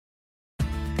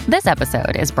This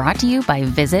episode is brought to you by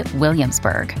Visit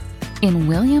Williamsburg. In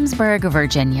Williamsburg,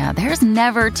 Virginia, there's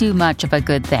never too much of a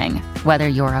good thing. Whether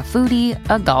you're a foodie,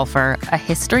 a golfer, a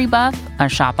history buff, a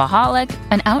shopaholic,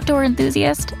 an outdoor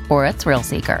enthusiast, or a thrill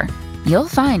seeker, you'll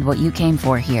find what you came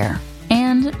for here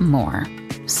and more.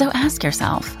 So ask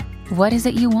yourself, what is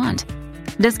it you want?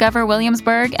 Discover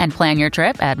Williamsburg and plan your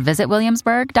trip at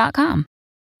visitwilliamsburg.com.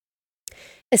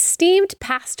 Esteemed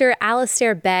Pastor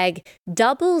Alistair Begg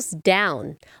doubles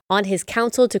down on his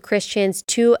counsel to Christians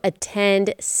to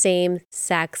attend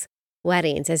same-sex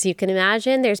weddings. As you can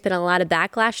imagine, there's been a lot of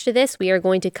backlash to this. We are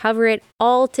going to cover it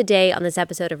all today on this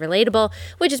episode of Relatable,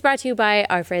 which is brought to you by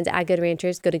our friends at Good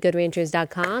Ranchers. Go to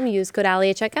goodranchers.com. Use code Allie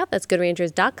at checkout. That's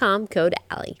goodranchers.com, code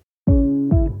Allie.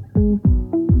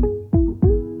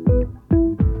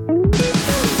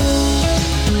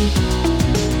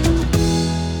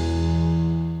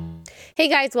 Hey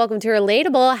guys, welcome to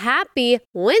Relatable. Happy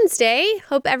Wednesday.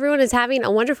 Hope everyone is having a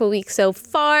wonderful week so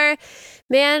far.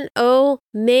 Man, oh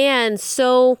man,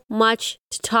 so much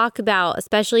to talk about,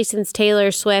 especially since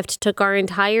Taylor Swift took our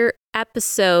entire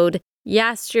episode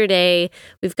yesterday.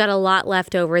 We've got a lot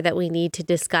left over that we need to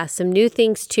discuss. Some new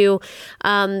things too.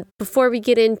 Before we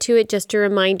get into it, just a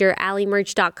reminder,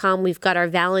 alliemerch.com, we've got our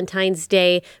Valentine's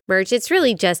Day merch. It's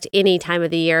really just any time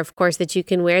of the year, of course, that you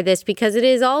can wear this because it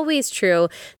is always true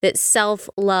that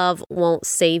self-love won't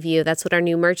save you. That's what our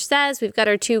new merch says. We've got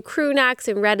our 2 crew necks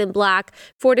in red and black,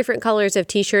 4 different colors of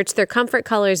t-shirts. They're comfort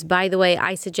colors, by the way.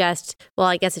 I suggest, well,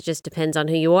 I guess it just depends on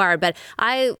who you are, but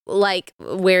I like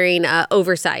wearing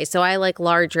oversized. So I like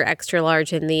large or extra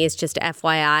large in these, just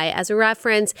FYI as a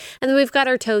reference. And then we've got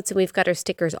our totes and we've got our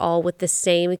stickers all with the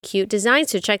same cute design.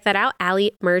 So check that out,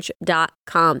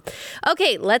 alliemerch.com.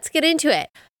 Okay, let's get into it.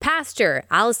 Pastor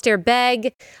Alistair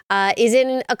Begg is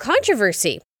in a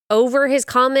controversy over his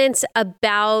comments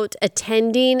about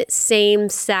attending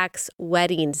same-sex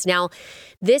weddings. Now,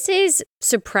 this is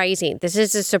surprising. This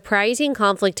is a surprising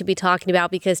conflict to be talking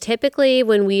about because typically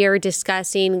when we are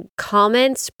discussing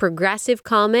comments, progressive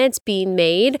comments being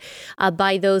made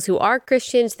by those who are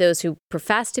Christians, those who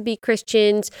profess to be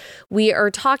Christians, we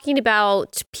are talking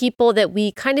about people that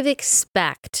we kind of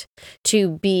expect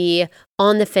to be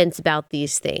on the fence about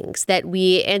these things, that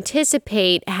we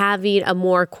anticipate having a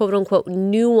more quote-unquote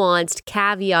nuanced,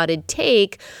 caveated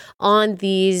take on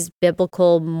these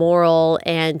biblical, moral,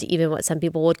 and even what some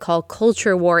people would call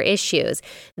culture war issues.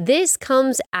 This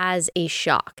comes as a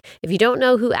shock. If you don't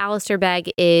know who Alistair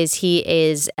Begg is, he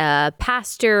is a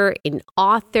pastor, an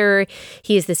author.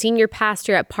 He is the senior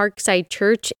pastor at Parkside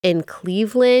Church in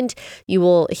Cleveland. You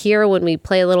will hear when we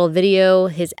play a little video,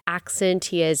 his accent.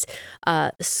 He is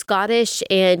Scottish,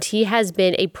 and he has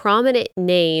been a prominent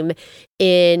name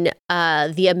in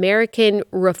the American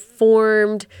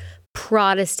Reformed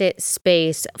Protestant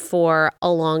space for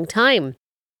a long time.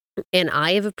 And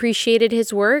I have appreciated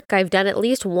his work. I've done at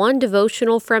least one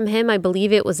devotional from him. I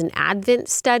believe it was an Advent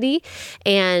study.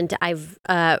 And I've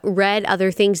read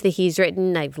other things that he's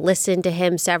written. I've listened to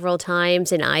him several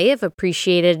times. And I have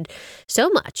appreciated so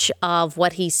much of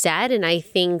what he said. And I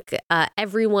think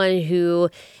everyone who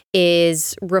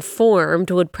is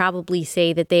Reformed would probably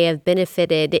say that they have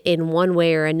benefited in one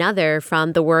way or another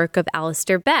from the work of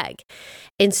Alistair Begg.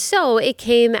 And so it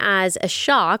came as a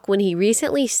shock when he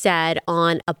recently said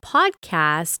on a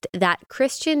podcast that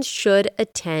Christians should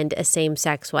attend a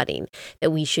same-sex wedding,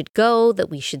 that we should go, that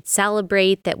we should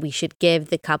celebrate, that we should give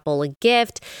the couple a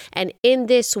gift. And in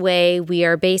this way, we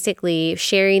are basically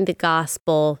sharing the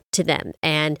gospel to them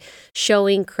and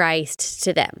showing Christ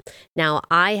to them. Now,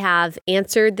 I have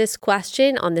answered this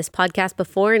question on this podcast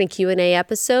before in a Q&A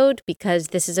episode because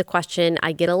this is a question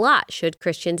I get a lot. Should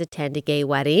Christians attend a gay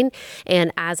wedding?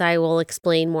 And as I will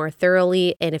explain more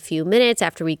thoroughly in a few minutes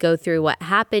after we go through what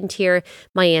happened here,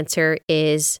 my answer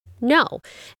is no.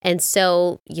 And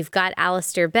so you've got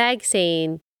Alistair Begg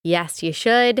saying, yes, you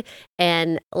should.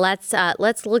 And let's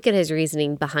look at his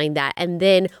reasoning behind that, and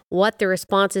then what the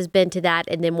response has been to that,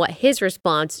 and then what his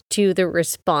response to the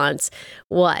response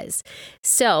was.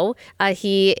 So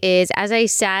he is, as I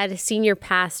said, senior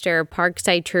pastor,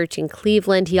 Parkside Church in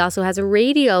Cleveland. He also has a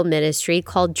radio ministry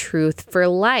called Truth for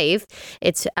Life.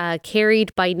 It's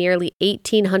carried by nearly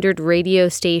 1,800 radio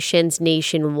stations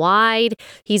nationwide.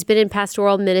 He's been in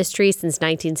pastoral ministry since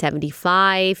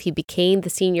 1975. He became the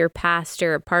senior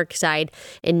pastor at Parkside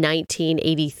in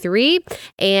 1983.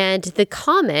 And the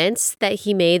comments that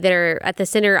he made that are at the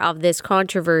center of this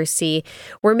controversy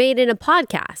were made in a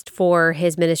podcast for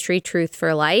his ministry, Truth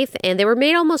for Life. And they were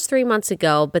made almost 3 months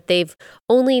ago, but they've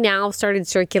only now started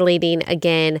circulating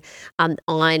again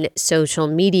on social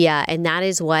media. And that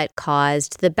is what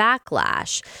caused the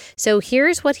backlash. So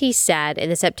here's what he said in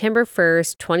the September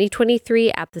 1st,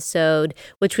 2023 episode,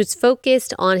 which was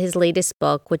focused on his latest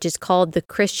book, which is called The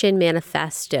Christian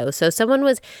Manifesto. So someone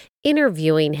was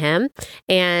interviewing him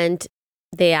and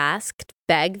they asked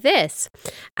Begg this: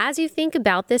 as you think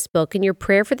about this book and your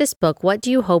prayer for this book, what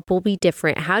do you hope will be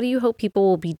different? How do you hope people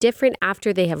will be different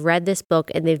after they have read this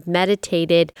book and they've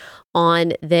meditated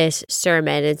on this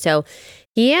sermon? And so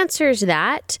he answers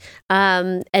that,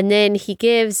 and then he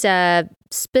gives a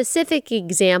specific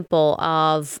example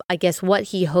of, I guess, what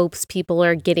he hopes people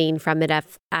are getting from it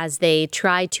as they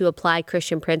try to apply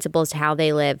Christian principles to how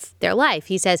they live their life.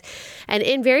 He says, and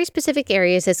in very specific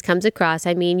areas this comes across,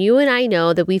 I mean, you and I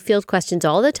know that we field questions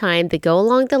all the time that go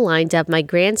along the lines of, my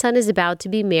grandson is about to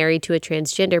be married to a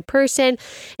transgender person,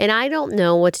 and I don't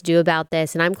know what to do about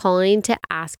this, and I'm calling to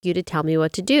ask you to tell me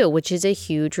what to do, which is a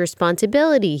huge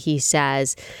responsibility, he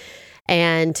says.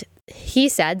 And he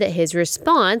said that his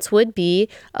response would be,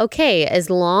 okay, as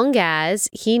long as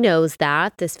he knows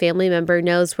that, this family member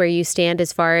knows where you stand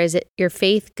as far as your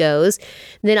faith goes,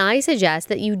 then I suggest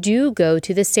that you do go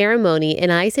to the ceremony,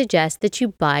 and I suggest that you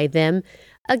buy them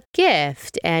a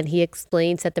gift. And he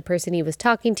explains that the person he was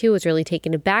talking to was really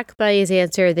taken aback by his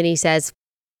answer. Then he says,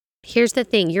 here's the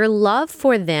thing, your love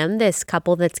for them, this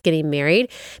couple that's getting married,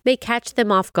 may catch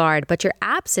them off guard, but your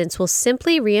absence will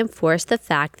simply reinforce the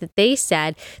fact that they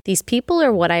said, these people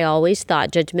are what I always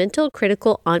thought, judgmental,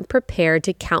 critical, unprepared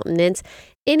to countenance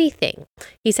anything.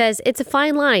 He says, it's a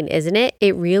fine line, isn't it?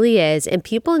 It really is. And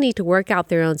people need to work out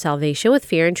their own salvation with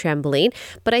fear and trembling.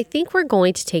 But I think we're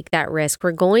going to take that risk.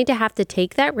 We're going to have to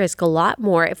take that risk a lot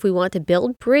more if we want to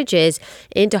build bridges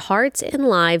into hearts and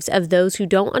lives of those who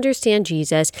don't understand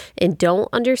Jesus and don't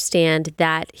understand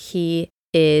that he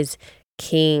is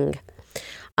King.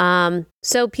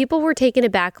 So people were taken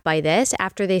aback by this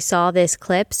after they saw this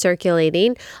clip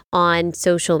circulating on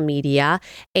social media.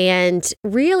 And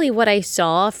really what I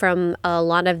saw from a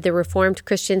lot of the Reformed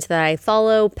Christians that I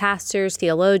follow, pastors,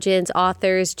 theologians,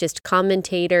 authors, just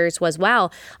commentators, was,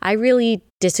 wow, I really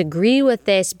disagree with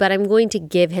this, but I'm going to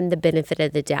give him the benefit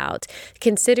of the doubt,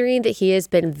 considering that he has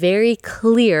been very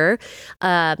clear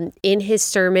in his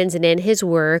sermons and in his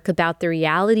work about the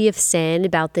reality of sin,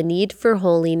 about the need for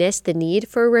holiness, the need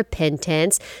for repentance,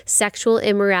 sexual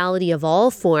immorality of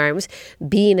all forms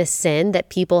being a sin that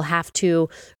people have to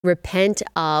repent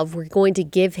of. We're going to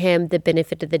give him the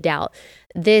benefit of the doubt.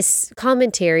 This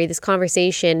commentary, this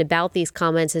conversation about these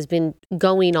comments has been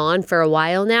going on for a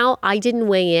while now. I didn't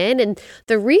weigh in, and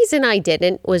the reason I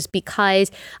didn't was because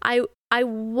I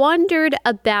wondered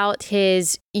about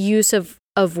his use of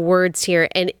words here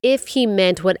and if he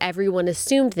meant what everyone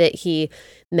assumed that he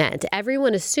meant.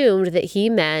 Everyone assumed that he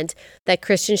meant that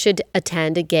Christians should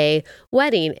attend a gay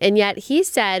wedding, and yet he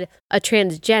said a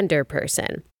transgender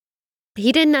person.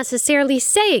 He didn't necessarily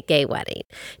say a gay wedding.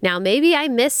 Now, maybe I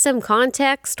missed some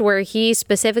context where he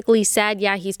specifically said,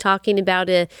 yeah, he's talking about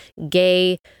a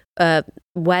gay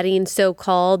wedding,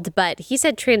 so-called, but he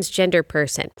said transgender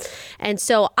person. And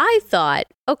so I thought,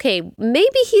 okay,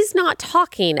 maybe he's not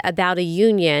talking about a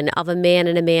union of a man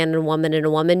and a woman and a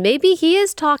woman. Maybe he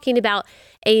is talking about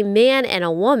a man and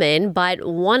a woman, but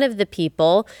one of the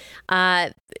people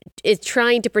is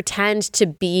trying to pretend to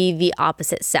be the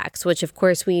opposite sex, which of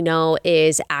course we know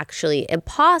is actually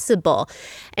impossible.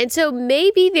 And so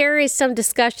maybe there is some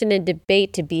discussion and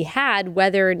debate to be had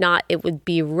whether or not it would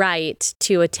be right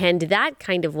to attend that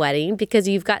kind of wedding, because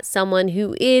you've got someone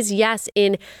who is, yes,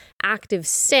 in active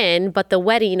sin, but the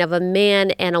wedding of a man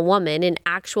and a woman, an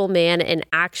actual man and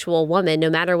actual woman,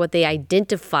 no matter what they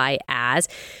identify as,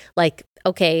 like,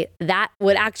 okay, that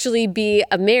would actually be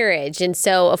a marriage. And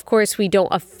so, of course, we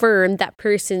don't affirm that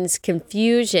person's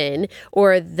confusion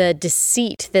or the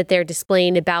deceit that they're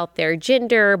displaying about their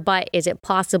gender, but is it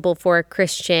possible for a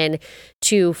Christian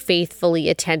to faithfully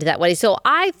attend that wedding? So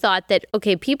I thought that,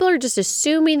 okay, people are just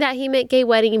assuming that he meant gay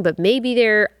wedding, but maybe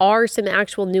there are some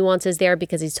actual nuances there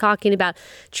because he's talking about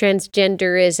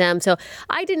transgenderism. So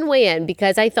I didn't weigh in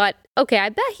because I thought, okay, I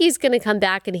bet he's going to come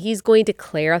back and he's going to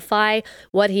clarify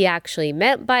what he actually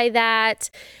meant by that.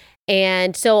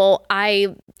 And so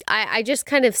I just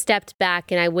kind of stepped back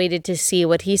and I waited to see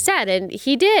what he said. And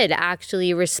he did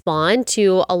actually respond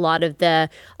to a lot of the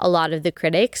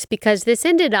critics, because this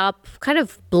ended up kind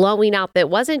of blowing up. It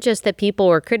wasn't just that people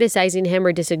were criticizing him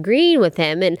or disagreeing with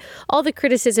him, and all the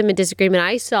criticism and disagreement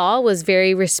I saw was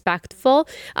very respectful.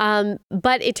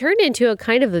 But it turned into a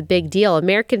kind of a big deal.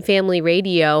 American Family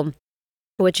Radio,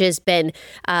 which has been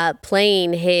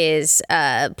playing his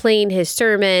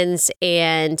sermons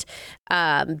and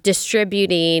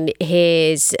distributing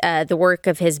the work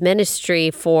of his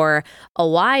ministry for a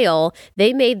while,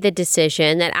 they made the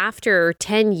decision that after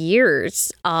 10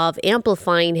 years of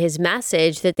amplifying his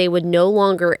message, that they would no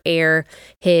longer air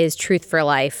his Truth for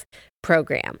Life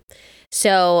program.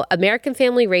 So American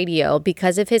Family Radio,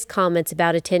 because of his comments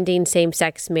about attending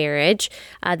same-sex marriage,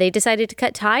 they decided to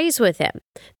cut ties with him.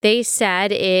 They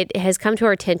said, "It has come to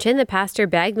our attention that Pastor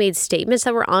Begg made statements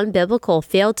that were unbiblical,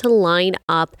 failed to line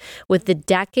up with the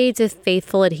decades of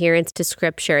faithful adherence to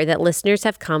Scripture that listeners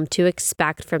have come to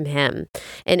expect from him."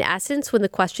 In essence, when the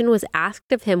question was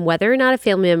asked of him whether or not a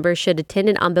family member should attend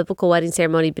an unbiblical wedding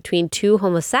ceremony between two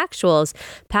homosexuals,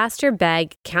 Pastor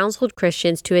Begg counseled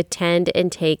Christians to attend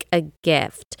and take a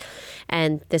gift.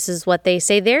 And this is what they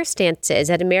say their stance is.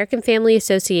 At American Family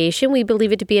Association, we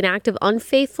believe it to be an act of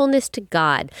unfaithfulness to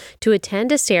God to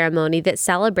attend a ceremony that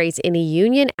celebrates any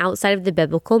union outside of the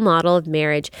biblical model of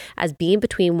marriage as being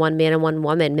between one man and one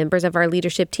woman. Members of our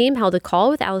leadership team held a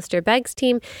call with Alistair Begg's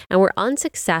team and were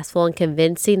unsuccessful in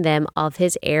convincing them of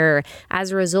his error. As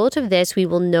a result of this, we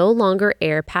will no longer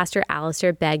air Pastor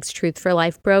Alistair Begg's Truth for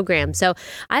Life program. So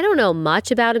I don't know much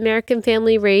about American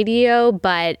Family Radio,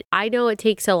 but I know it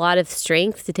takes a lot of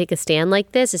strength to take a stand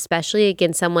like this, especially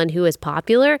against someone who is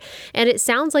popular. And it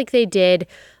sounds like they did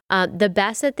the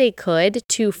best that they could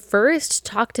to first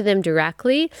talk to them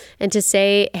directly and to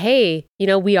say, hey,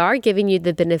 we are giving you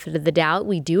the benefit of the doubt.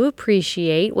 We do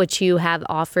appreciate what you have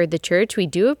offered the church. We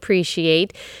do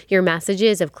appreciate your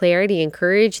messages of clarity and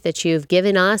courage that you've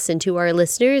given us and to our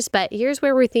listeners. But here's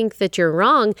where we think that you're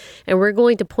wrong, and we're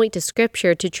going to point to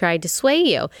Scripture to try to sway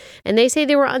you. And they say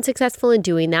they were unsuccessful in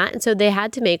doing that. And so they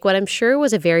had to make what I'm sure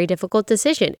was a very difficult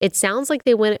decision. It sounds like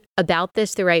they went about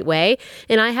this the right way,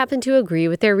 and I happen to agree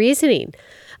with their reasoning.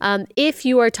 If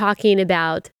you are talking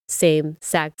about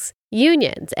same-sex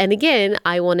unions. And again,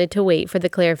 I wanted to wait for the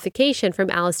clarification from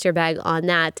Alistair Begg on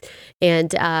that.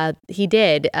 And he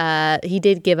did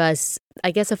give us,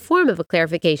 I guess, a form of a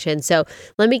clarification. So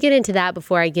let me get into that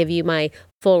before I give you my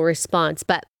full response.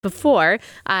 But before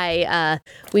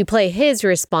we play his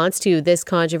response to this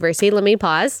controversy, let me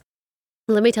pause.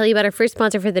 Let me tell you about our first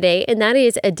sponsor for the day, and that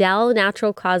is Adele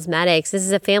Natural Cosmetics. This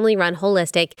is a family-run,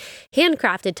 holistic,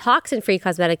 handcrafted, toxin-free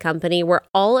cosmetic company where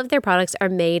all of their products are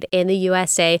made in the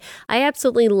USA. I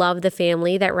absolutely love the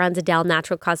family that runs Adele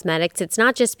Natural Cosmetics. It's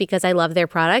not just because I love their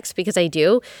products, because I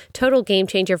do. Total game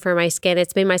changer for my skin.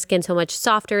 It's made my skin so much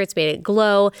softer. It's made it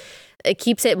glow. It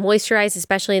keeps it moisturized,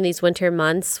 especially in these winter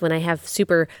months when I have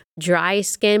super dry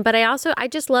skin. But I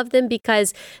just love them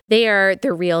because they are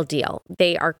the real deal.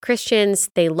 They are Christians.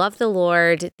 They love the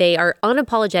Lord. They are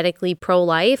unapologetically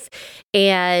pro-life.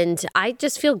 And I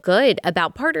just feel good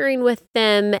about partnering with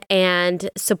them and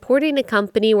supporting a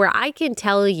company where I can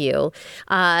tell you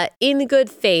in good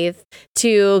faith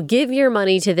to give your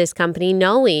money to this company,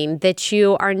 knowing that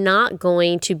you are not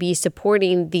going to be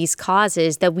supporting these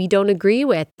causes that we don't agree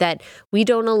with, that we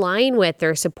don't align with,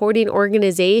 or supporting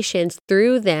organizations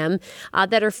through them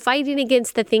that are fighting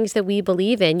against the things that we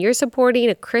believe in. You're supporting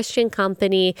a Christian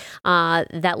company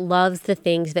that loves the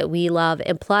things that we love.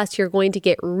 And plus, you're going to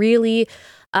get really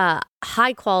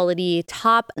high quality,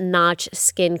 top-notch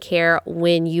skincare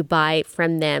when you buy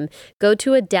from them. Go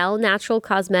to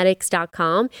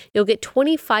AdeleNaturalCosmetics.com. You'll get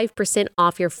 25%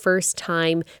 off your first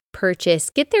time purchase.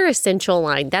 Get their essential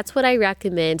line. That's what I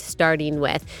recommend starting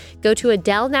with. Go to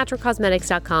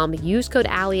AdeleNaturalCosmetics.com. Use code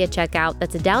Allie at checkout.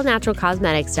 That's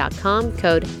AdeleNaturalCosmetics.com,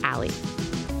 code Allie.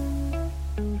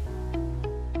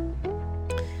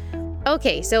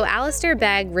 Okay, so Alistair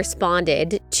Begg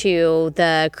responded to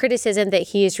the criticism that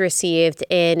he's received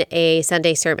in a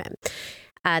Sunday sermon.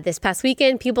 This past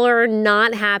weekend, people are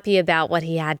not happy about what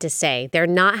he had to say. They're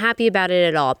not happy about it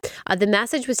at all. The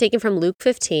message was taken from Luke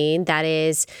 15. That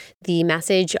is the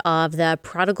message of the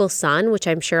prodigal son, which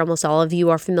I'm sure almost all of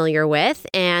you are familiar with.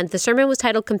 And the sermon was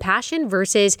titled Compassion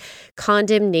versus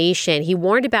Condemnation. He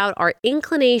warned about our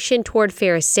inclination toward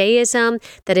Pharisaism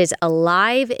that is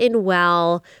alive and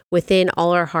well within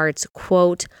all our hearts,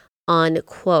 quote,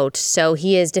 unquote. So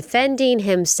he is defending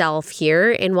himself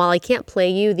here. And while I can't play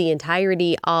you the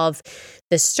entirety of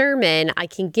the sermon, I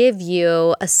can give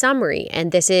you a summary.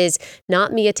 And this is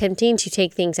not me attempting to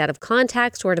take things out of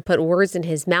context or to put words in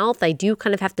his mouth. I do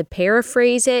kind of have to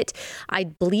paraphrase it. I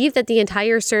believe that the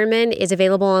entire sermon is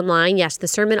available online. Yes, the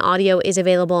sermon audio is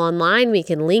available online. We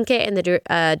can link it in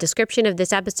the description of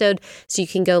this episode so you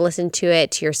can go listen to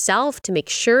it yourself to make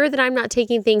sure that I'm not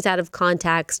taking things out of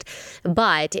context.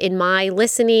 But in my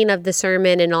listening of the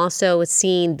sermon and also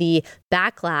seeing the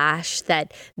backlash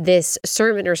that this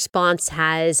sermon response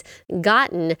has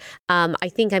gotten, I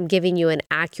think I'm giving you an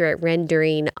accurate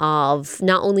rendering of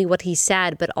not only what he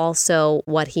said, but also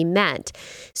what he meant.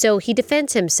 So he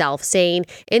defends himself, saying,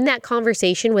 in that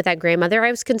conversation with that grandmother, I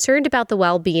was concerned about the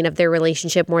well-being of their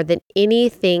relationship more than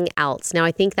anything else. Now,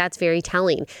 I think that's very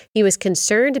telling. He was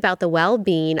concerned about the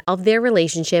well-being of their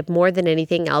relationship more than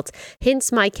anything else.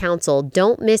 Hence my counsel,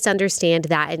 don't misunderstand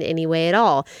that in any way at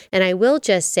all. And I will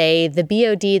just say the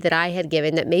BOD that I had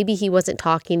given, that maybe he wasn't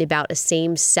talking about a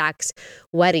same-sex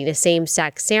wedding, a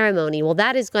same-sex ceremony. Well,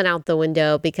 that has gone out the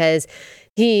window because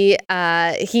he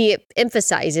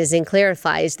emphasizes and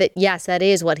clarifies that, yes, that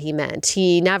is what he meant.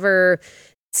 He never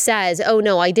says, oh,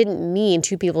 no, I didn't mean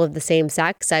two people of the same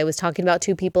sex. I was talking about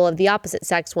two people of the opposite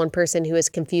sex, one person who is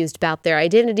confused about their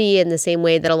identity in the same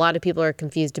way that a lot of people are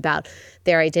confused about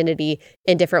their identity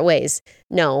in different ways.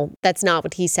 No, that's not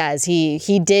what he says.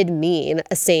 He did mean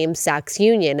a same-sex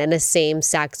union and a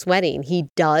same-sex wedding. He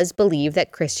does believe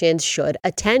that Christians should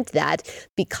attend that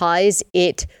because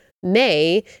it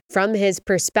may, from his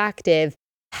perspective,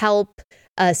 help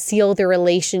seal the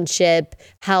relationship,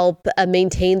 help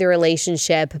maintain the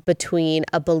relationship between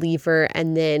a believer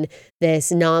and then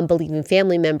this non-believing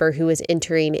family member who is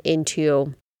entering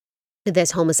into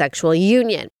this homosexual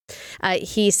union.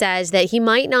 He says that he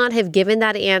might not have given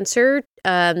that answer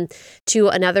to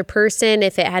another person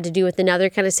if it had to do with another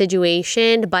kind of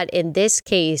situation. But in this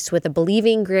case, with a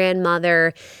believing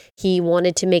grandmother, he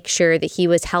wanted to make sure that he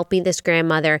was helping this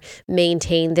grandmother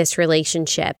maintain this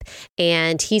relationship.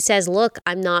 And he says, look,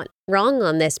 I'm not wrong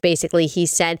on this. Basically, he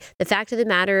said, the fact of the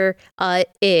matter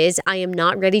is I am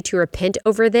not ready to repent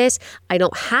over this. I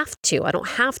don't have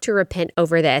to repent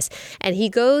over this. And he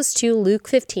goes to Luke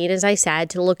 15, as I said,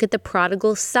 to look at the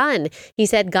prodigal son. He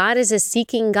said, God is a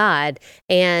seeking God,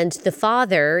 and the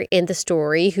father in the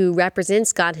story, who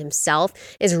represents God himself,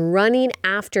 is running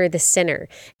after the sinner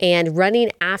and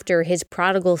running after his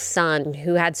prodigal son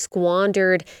who had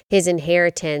squandered his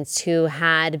inheritance, who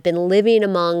had been living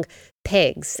among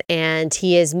pigs. And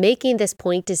he is making this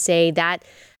point to say that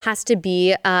has to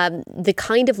be the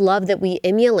kind of love that we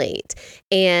emulate.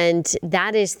 And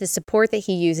that is the support that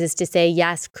he uses to say,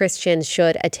 yes, Christians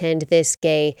should attend this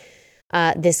gay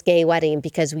wedding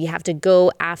because we have to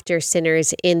go after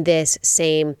sinners in this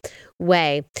same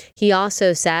way. He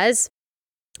also says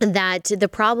that the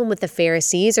problem with the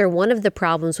Pharisees, or one of the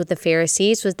problems with the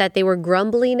Pharisees, was that they were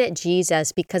grumbling at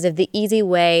Jesus because of the easy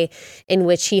way in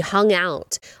which he hung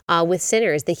out with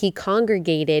sinners, that he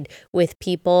congregated with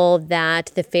people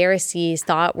that the Pharisees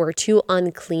thought were too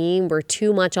unclean, were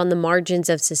too much on the margins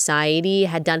of society,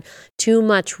 had done too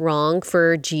much wrong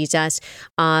for Jesus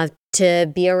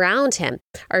to be around him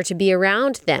or to be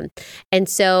around them. And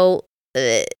so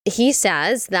he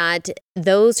says that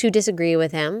those who disagree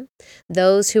with him,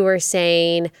 those who are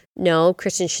saying, no,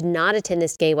 Christians should not attend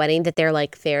this gay wedding, that they're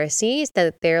like Pharisees,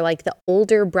 that they're like the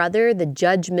older brother, the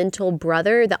judgmental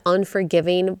brother, the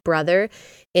unforgiving brother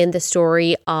in the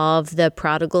story of the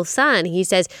prodigal son. He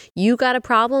says, you got a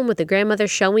problem with the grandmother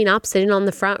showing up, sitting on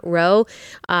the front row,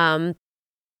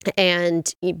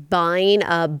 and buying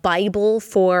a Bible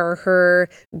for her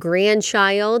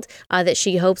grandchild that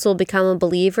she hopes will become a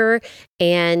believer.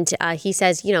 And he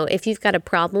says, if you've got a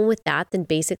problem with that, then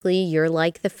basically you're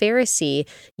like the Pharisee.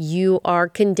 You are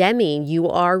condemning, you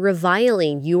are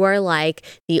reviling, you are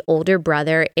like the older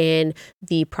brother in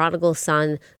the prodigal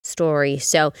son story.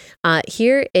 So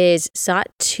here is Sot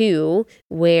 2,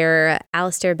 where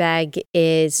Alistair Begg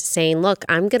is saying, look,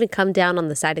 I'm going to come down on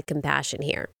the side of compassion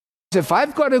here. If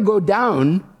I've got to go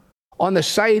down on the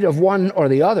side of one or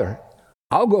the other,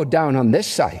 I'll go down on this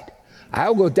side.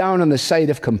 I'll go down on the side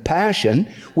of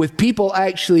compassion with people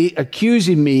actually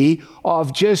accusing me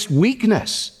of just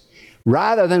weakness,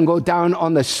 rather than go down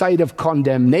on the side of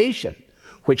condemnation,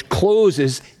 which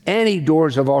closes any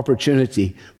doors of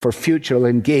opportunity for future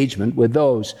engagement with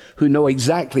those who know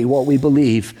exactly what we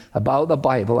believe about the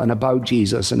Bible and about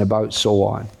Jesus and about so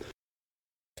on.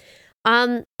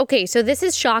 Okay, so this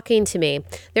is shocking to me.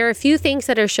 There are a few things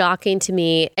that are shocking to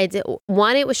me.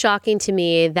 One, it was shocking to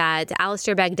me that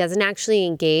Alistair Begg doesn't actually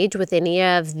engage with any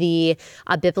of the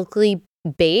biblically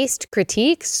based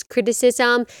critiques,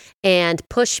 criticism, and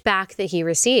pushback that he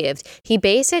received. He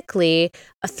basically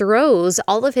throws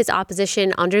all of his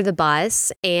opposition under the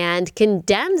bus and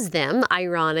condemns them,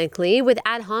 ironically, with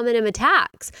ad hominem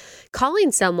attacks,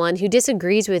 calling someone who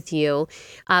disagrees with you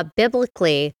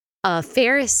biblically a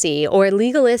Pharisee or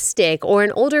legalistic or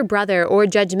an older brother or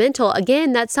judgmental.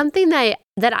 Again, that's something that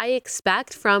I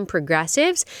expect from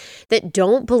progressives that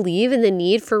don't believe in the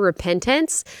need for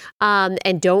repentance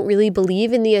and don't really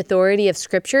believe in the authority of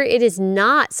Scripture. It is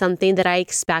not something that I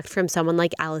expect from someone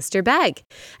like Alistair Begg.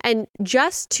 And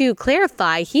just to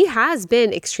clarify, he has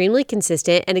been extremely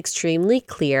consistent and extremely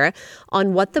clear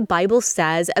on what the Bible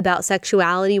says about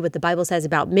sexuality, what the Bible says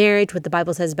about marriage, what the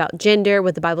Bible says about gender,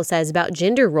 what the Bible says about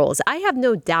gender roles. I have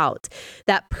no doubt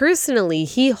that personally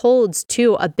he holds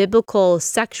to a biblical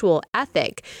sexual ethic.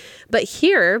 But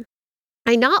here,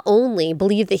 I not only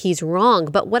believe that he's wrong,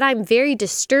 but what I'm very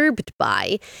disturbed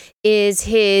by is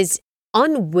his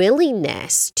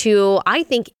unwillingness to, I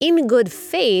think, in good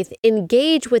faith,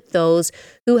 engage with those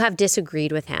who have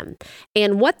disagreed with him.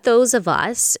 And what those of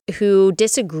us who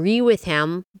disagree with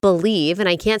him believe, and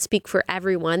I can't speak for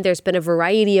everyone, there's been a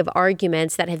variety of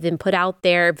arguments that have been put out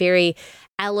there, very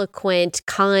eloquent,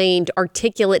 kind,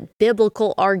 articulate,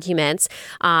 biblical arguments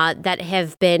that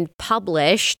have been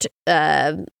published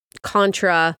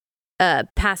contra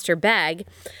Pastor Begg.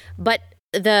 But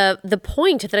the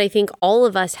point that I think all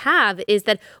of us have is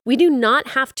that we do not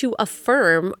have to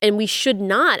affirm, and we should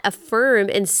not affirm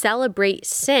and celebrate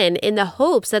sin in the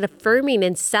hopes that affirming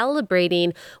and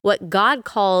celebrating what God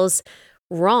calls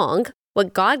wrong,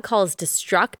 what God calls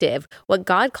destructive, what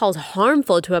God calls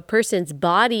harmful to a person's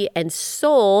body and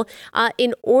soul,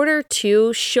 in order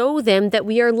to show them that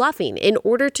we are loving, in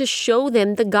order to show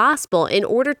them the gospel, in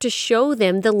order to show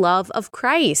them the love of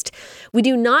Christ. We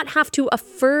do not have to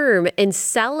affirm and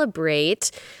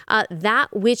celebrate that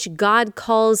which God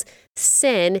calls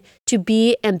sin to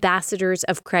be ambassadors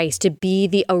of Christ, to be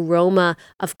the aroma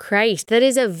of Christ. That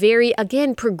is a very,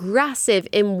 again, progressive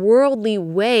and worldly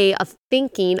way of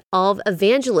thinking of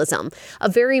evangelism, a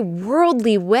very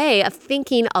worldly way of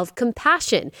thinking of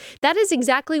compassion. That is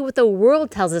exactly what the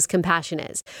world tells us compassion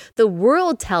is. The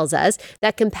world tells us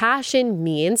that compassion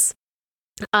means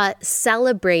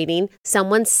celebrating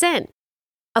someone's sin,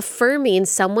 affirming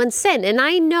someone's sin. And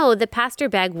I know that Pastor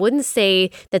Begg wouldn't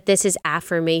say that this is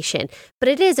affirmation, but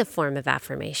it is a form of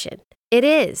affirmation. It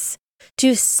is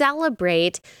to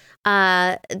celebrate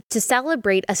a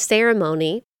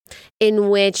ceremony in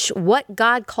which what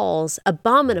God calls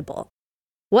abominable,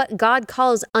 what God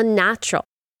calls unnatural,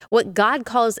 what God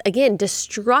calls, again,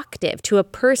 destructive to a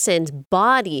person's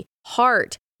body,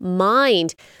 heart,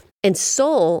 mind, and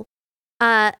soul,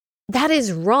 that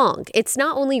is wrong. It's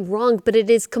not only wrong, but it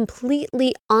is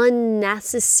completely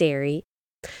unnecessary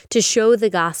to show the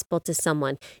gospel to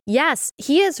someone. Yes,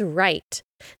 he is right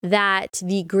that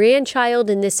the grandchild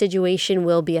in this situation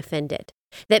will be offended.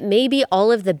 That maybe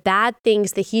all of the bad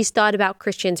things that he's thought about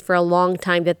Christians for a long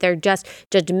time, that they're just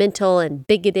judgmental and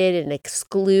bigoted and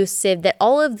exclusive, that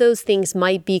all of those things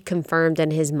might be confirmed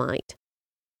in his mind.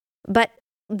 But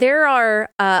there are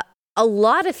a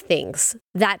lot of things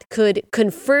that could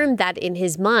confirm that in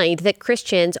his mind that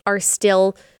Christians are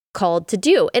still called to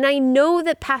do. And I know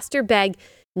that Pastor Begg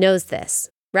knows this,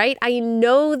 right? I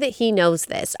know that he knows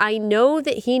this. I know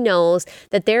that he knows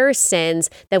that there are sins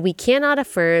that we cannot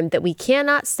affirm, that we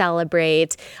cannot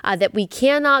celebrate, that we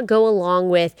cannot go along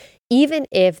with, even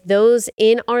if those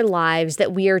in our lives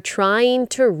that we are trying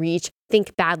to reach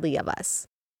think badly of us.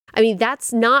 I mean,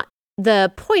 that's not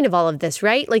the point of all of this,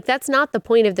 right? Like, that's not the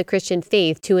point of the Christian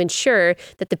faith, to ensure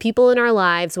that the people in our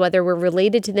lives, whether we're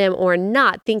related to them or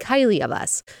not, think highly of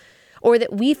us, or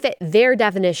that we fit their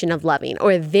definition of loving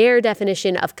or their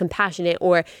definition of compassionate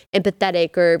or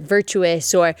empathetic or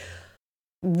virtuous or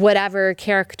whatever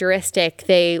characteristic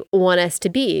they want us to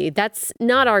be. That's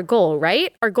not our goal,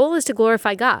 right? Our goal is to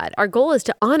glorify God. Our goal is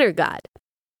to honor God.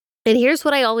 And here's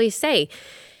what I always say.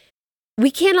 We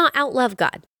cannot outlove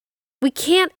God. We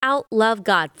can't outlove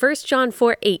God. 1 John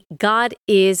 4:8, God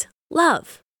is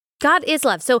love. God is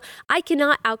love. So I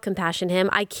cannot outcompassion him.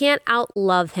 I can't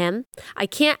outlove him. I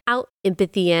can't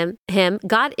out-empathy him.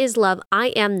 God is love. I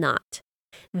am not.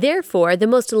 Therefore, the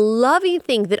most loving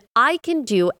thing that I can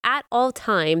do at all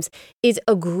times is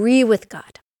agree with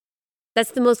God.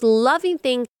 That's the most loving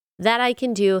thing that I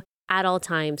can do at all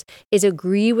times is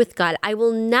agree with God. I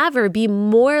will never be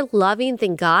more loving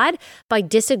than God by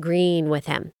disagreeing with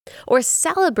him or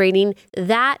celebrating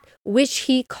that which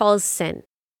he calls sin.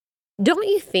 Don't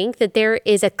you think that there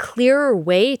is a clearer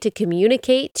way to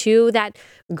communicate to that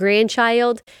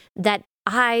grandchild that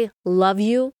I love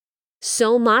you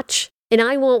so much and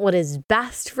I want what is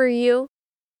best for you?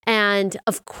 And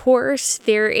of course,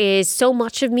 there is so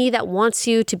much of me that wants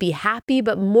you to be happy,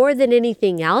 but more than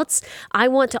anything else, I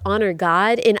want to honor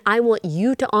God and I want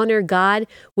you to honor God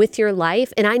with your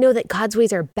life. And I know that God's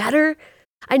ways are better.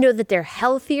 I know that they're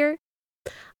healthier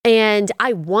and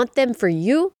I want them for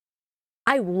you.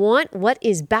 I want what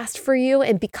is best for you.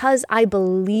 And because I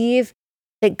believe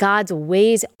that God's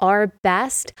ways are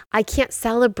best, I can't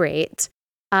celebrate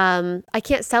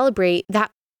that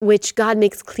which God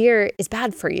makes clear is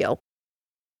bad for you.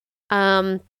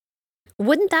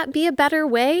 Wouldn't that be a better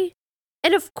way?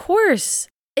 And of course,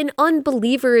 an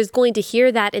unbeliever is going to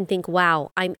hear that and think,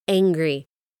 wow, I'm angry.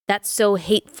 That's so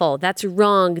hateful. That's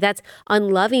wrong. That's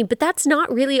unloving. But that's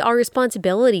not really our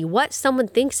responsibility. What someone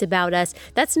thinks about us,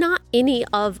 that's not any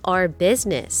of our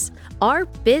business. Our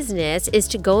business is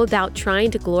to go about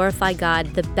trying to glorify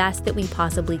God the best that we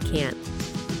possibly can.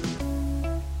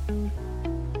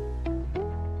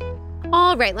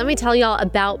 All right, let me tell y'all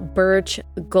about Birch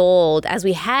Gold. As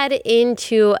we head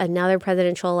into another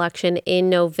presidential election in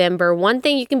November, one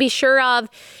thing you can be sure of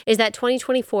is that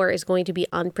 2024 is going to be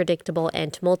unpredictable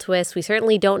and tumultuous. We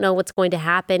certainly don't know what's going to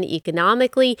happen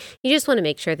economically. You just want to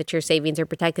make sure that your savings are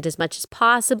protected as much as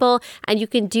possible. And you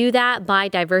can do that by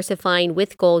diversifying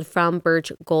with gold from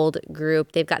Birch Gold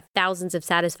Group. They've got thousands of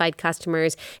satisfied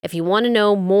customers. If you want to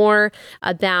know more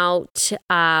about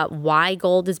why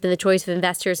gold has been the choice of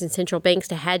investors and central banks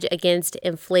to hedge against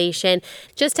inflation,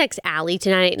 just text Allie to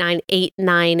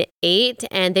 989-898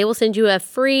 and they will send you a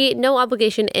free, no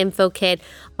obligation info kit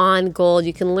on gold.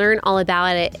 You can learn all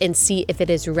about it and see if it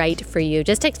is right for you.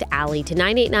 Just text Allie to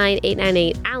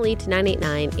 989-898, Allie to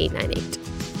 989-898.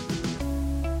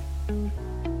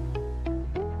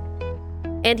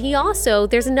 And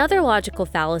there's another logical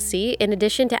fallacy in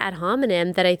addition to ad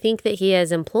hominem that I think that he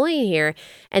is employing here,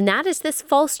 and that is this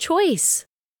false choice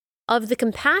of the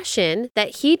compassion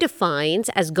that he defines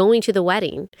as going to the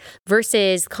wedding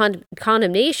versus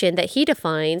condemnation that he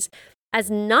defines as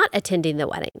not attending the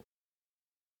wedding.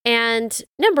 And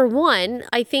number one,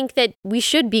 I think that we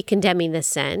should be condemning the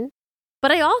sin,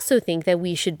 but I also think that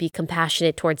we should be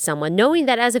compassionate towards someone, knowing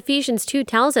that as Ephesians 2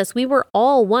 tells us, we were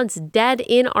all once dead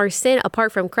in our sin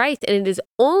apart from Christ, and it is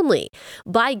only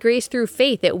by grace through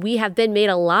faith that we have been made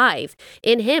alive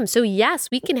in him. So yes,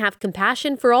 we can have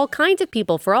compassion for all kinds of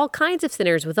people, for all kinds of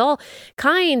sinners, with all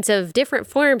kinds of different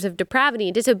forms of depravity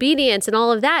and disobedience and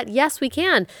all of that. Yes, we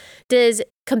can. Does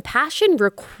compassion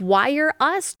require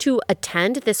us to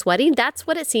attend this wedding? That's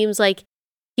what it seems like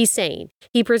he's saying.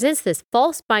 He presents this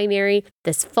false binary,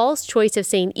 this false choice of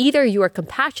saying either you are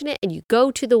compassionate and you go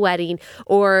to the wedding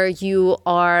or you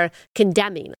are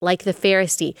condemning, like the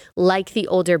Pharisee, like the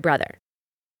older brother.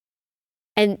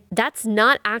 And that's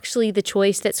not actually the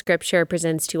choice that Scripture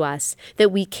presents to us,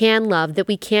 that we can love, that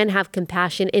we can have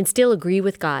compassion and still agree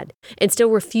with God and still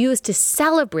refuse to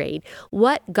celebrate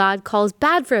what God calls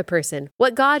bad for a person,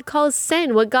 what God calls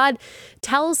sin, what God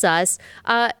tells us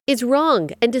is wrong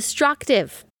and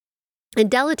destructive and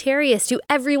deleterious to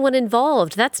everyone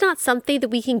involved. That's not something that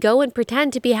we can go and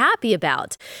pretend to be happy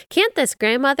about. Can't this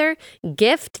grandmother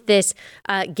gift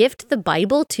the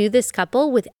Bible to this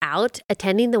couple without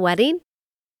attending the wedding?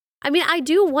 I mean, I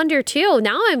do wonder too.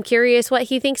 Now I'm curious what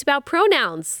he thinks about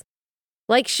pronouns.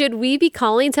 Like, should we be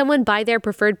calling someone by their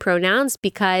preferred pronouns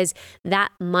because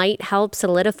that might help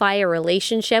solidify a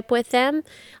relationship with them?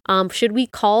 Should we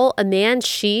call a man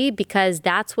she because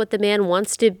that's what the man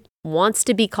wants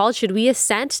to be called? Should we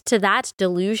assent to that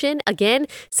delusion? Again,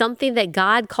 something that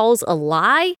God calls a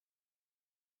lie?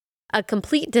 A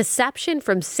complete deception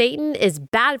from Satan is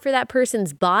bad for that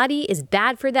person's body, is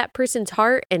bad for that person's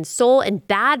heart and soul, and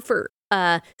bad for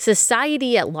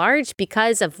society at large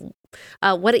because of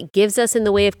what it gives us in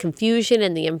the way of confusion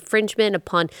and the infringement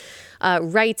upon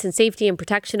rights and safety and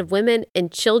protection of women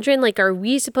and children. Like, are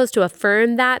we supposed to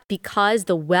affirm that because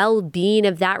the well-being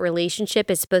of that relationship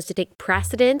is supposed to take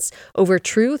precedence over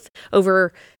truth,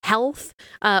 over health,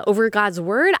 over God's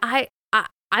word?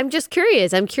 I'm just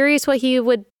curious. I'm curious what he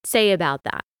would say about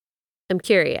that. I'm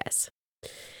curious.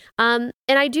 And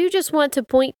I do just want to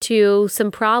point to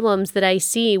some problems that I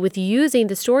see with using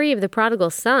the story of the prodigal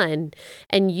son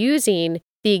and using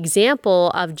the example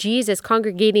of Jesus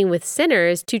congregating with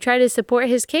sinners to try to support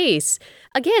his case.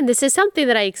 Again, this is something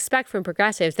that I expect from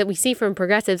progressives, that we see from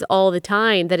progressives all the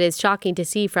time, that is shocking to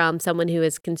see from someone who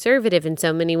is conservative in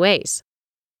so many ways.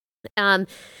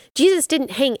 Jesus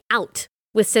didn't hang out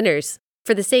with sinners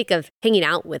for the sake of hanging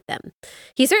out with them.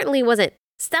 He certainly wasn't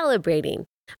celebrating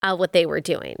what they were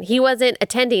doing. He wasn't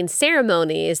attending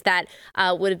ceremonies that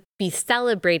would be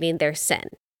celebrating their sin,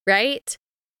 right?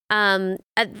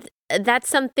 That's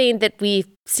something that we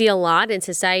see a lot in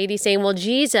society, saying, well,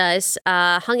 Jesus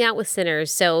hung out with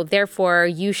sinners, so therefore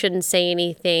you shouldn't say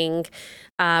anything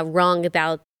wrong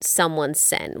about someone's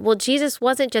sin. Well, Jesus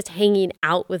wasn't just hanging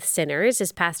out with sinners,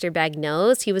 as Pastor Begg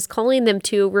knows. He was calling them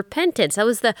to repentance. That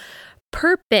was the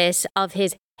purpose of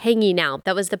his hanging out.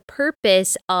 That was the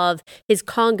purpose of his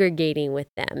congregating with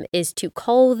them, is to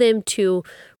call them to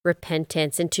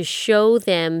repentance and to show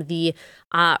them the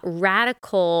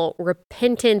radical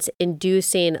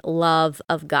repentance-inducing love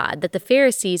of God that the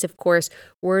Pharisees, of course,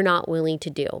 were not willing to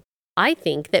do. I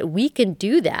think that we can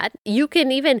do that. You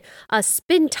can even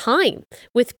spend time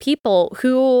with people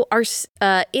who are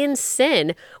in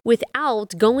sin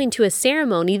without going to a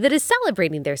ceremony that is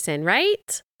celebrating their sin,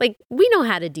 right? Like, we know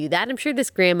how to do that. I'm sure this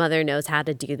grandmother knows how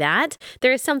to do that.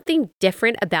 There is something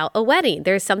different about a wedding.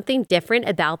 There's something different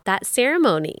about that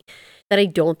ceremony that I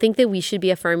don't think that we should be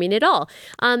affirming at all.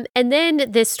 And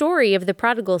then the story of the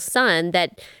prodigal son,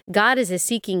 that God is a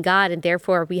seeking God and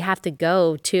therefore we have to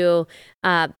go to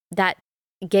that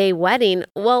gay wedding.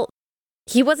 Well,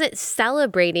 he wasn't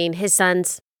celebrating his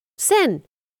son's sin.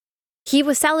 He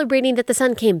was celebrating that the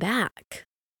son came back.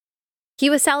 He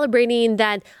was celebrating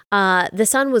that the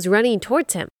son was running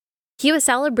towards him. He was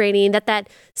celebrating that that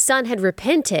son had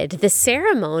repented. The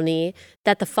ceremony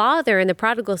that the father in the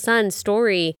prodigal son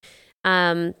story,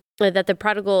 that the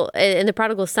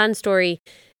prodigal son story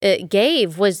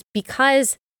gave, was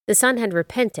because the son had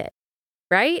repented,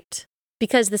 right?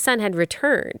 Because the son had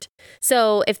returned.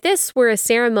 So if this were a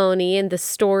ceremony in the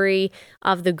story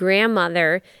of the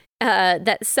grandmother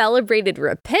that celebrated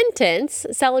repentance,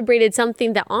 celebrated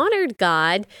something that honored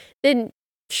God, then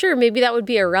sure, maybe that would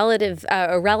be a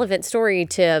relevant story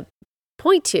to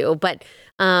point to, but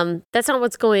that's not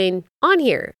what's going on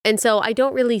here. And so I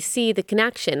don't really see the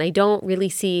connection. I don't really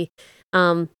see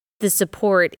the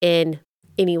support in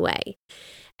any way.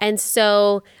 And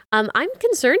so I'm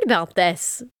concerned about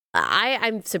this.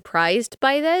 I'm surprised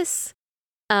by this.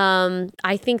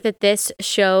 I think that this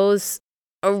shows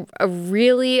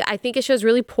it shows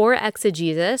really poor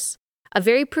exegesis, a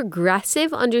very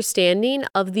progressive understanding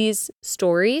of these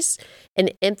stories, an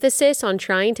emphasis on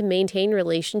trying to maintain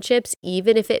relationships,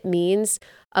 even if it means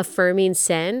affirming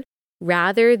sin,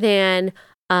 rather than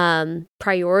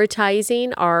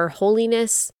prioritizing our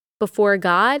holiness before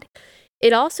God.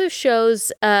 It also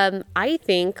shows, I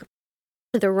think,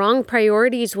 the wrong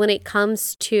priorities when it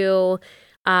comes to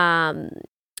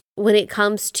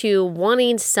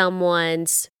wanting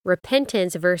someone's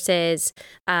repentance versus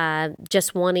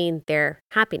just wanting their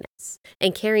happiness,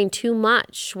 and caring too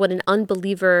much what an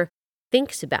unbeliever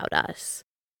thinks about us.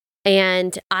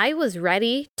 And I was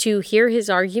ready to hear his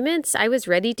arguments. I was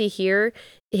ready to hear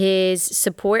his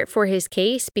support for his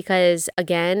case because,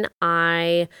 again,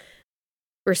 I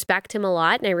respect him a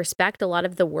lot and I respect a lot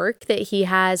of the work that he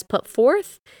has put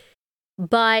forth.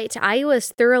 But I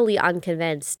was thoroughly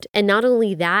unconvinced. And not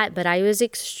only that, but I was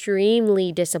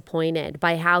extremely disappointed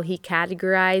by how he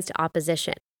categorized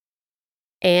opposition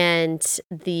and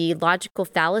the logical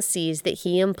fallacies that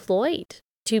he employed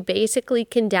to basically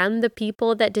condemn the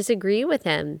people that disagree with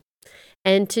him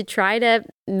and to try to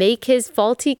make his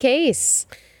faulty case.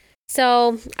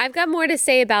 So I've got more to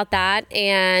say about that,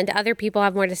 and other people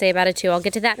have more to say about it too. I'll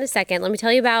get to that in a second. Let me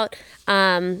tell you about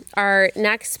our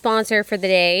next sponsor for the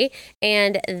day,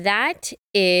 and that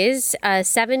is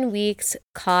 7 Weeks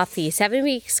Coffee. 7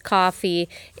 Weeks Coffee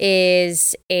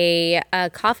is a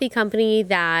coffee company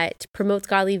that promotes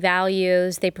godly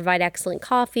values. They provide excellent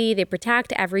coffee. They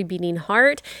protect every beating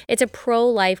heart. It's a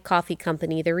pro-life coffee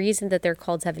company. The reason that they're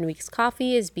called 7 Weeks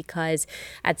Coffee is because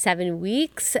at 7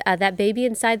 weeks, that baby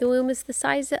inside the womb is the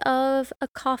size of a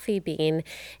coffee bean.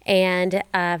 And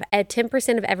at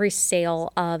 10% of every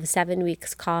sale of 7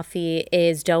 Weeks Coffee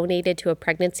is donated to a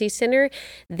pregnancy center.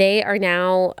 They are now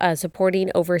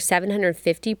supporting over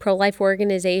 750 pro-life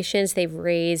organizations. They've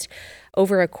raised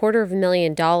over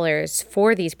 $250,000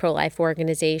 for these pro-life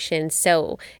organizations.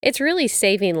 So it's really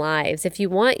saving lives. If you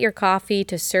want your coffee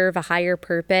to serve a higher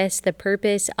purpose, the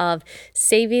purpose of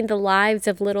saving the lives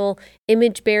of little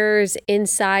image bearers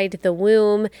inside the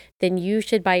womb, then you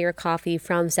should buy your coffee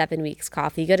from 7 Weeks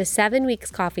Coffee. Go to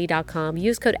 7weekscoffee.com,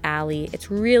 use code Allie. It's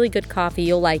really good coffee.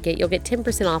 You'll like it. You'll get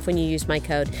 10% off when you use my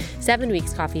code.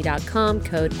 7weekscoffee.com,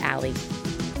 code Allie.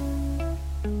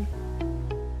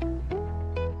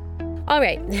 All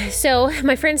right, so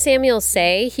my friend Samuel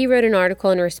Say, he wrote an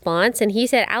article in response, and he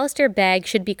said Alistair Begg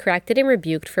should be corrected and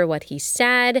rebuked for what he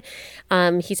said.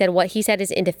 He said what he said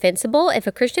is indefensible. If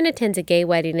a Christian attends a gay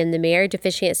wedding and the marriage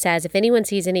officiant says, if anyone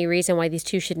sees any reason why these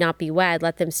two should not be wed,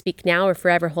 let them speak now or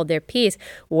forever hold their peace,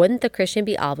 wouldn't the Christian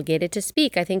be obligated to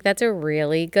speak? I think that's a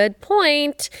really good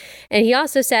point. And he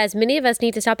also says, many of us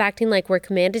need to stop acting like we're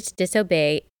commanded to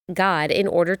disobey God in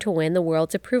order to win the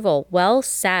world's approval. Well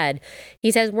said.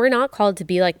 He says we're not called to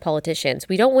be like politicians.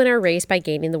 We don't win our race by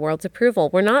gaining the world's approval.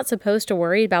 We're not supposed to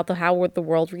worry about how the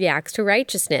world reacts to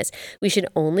righteousness. We should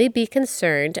only be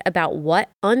concerned about what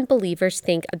unbelievers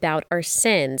think about our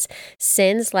sins.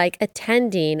 Sins like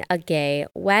attending a gay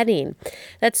wedding.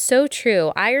 That's so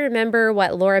true. I remember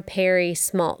what Laura Perry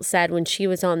Smalt said when she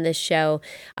was on this show.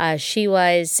 She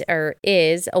was or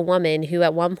is a woman who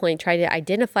at one point tried to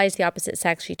identify as the opposite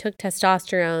sex. She took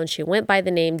testosterone, she went by the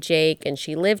name Jake, and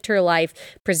she lived her life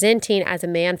presenting as a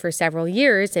man for several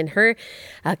years, and her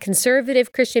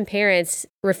conservative Christian parents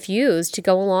refused to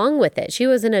go along with it. She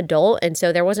was an adult, and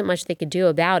so there wasn't much they could do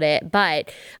about it,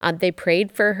 but they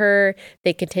prayed for her.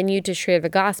 They continued to share the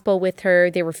gospel with her.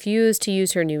 They refused to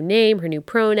use her new name, her new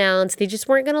pronouns. They just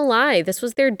weren't going to lie. This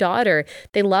was their daughter.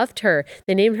 They loved her.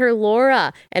 They named her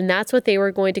Laura, and that's what they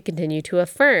were going to continue to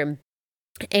affirm.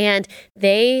 And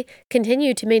they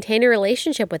continued to maintain a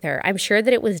relationship with her. I'm sure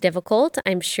that it was difficult.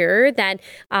 I'm sure that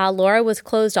Laura was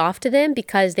closed off to them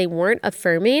because they weren't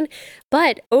affirming.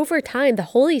 But over time, the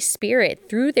Holy Spirit,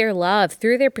 through their love,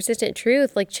 through their persistent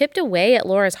truth, chipped away at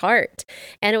Laura's heart.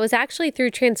 And it was actually through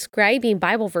transcribing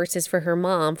Bible verses for her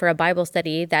mom for a Bible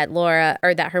study that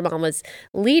her mom was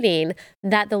leading,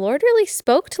 that the Lord really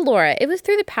spoke to Laura. It was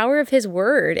through the power of His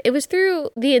word. It was through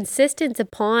the insistence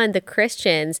upon the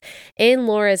Christians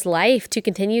in Laura's life to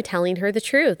continue telling her the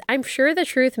truth. I'm sure the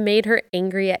truth made her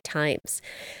angry at times.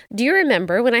 Do you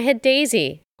remember when I had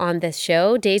Daisy on this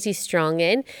show, Daisy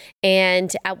Strongen,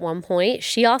 and at one point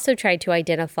she also tried to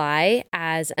identify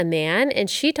as a man, and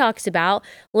she talks about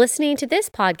listening to this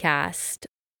podcast,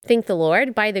 Thank the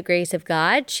Lord, by the grace of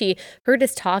God. She heard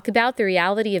us talk about the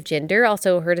reality of gender,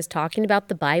 also heard us talking about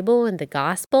the Bible and the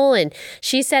gospel, and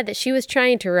she said that she was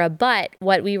trying to rebut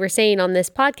what we were saying on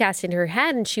this podcast in her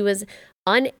head, and she was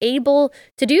unable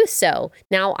to do so.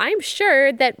 Now, I'm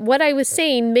sure that what I was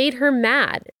saying made her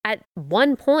mad at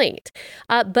one point,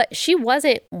 but she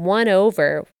wasn't won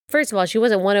over. First of all, she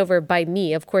wasn't won over by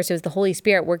me. Of course, it was the Holy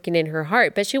Spirit working in her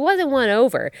heart, but she wasn't won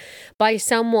over by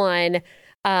someone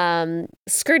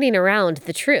skirting around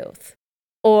the truth,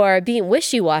 or being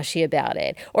wishy-washy about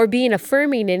it, or being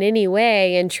affirming in any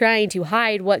way and trying to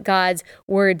hide what God's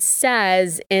word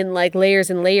says in layers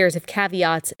and layers of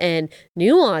caveats and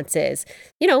nuances.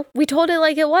 We told it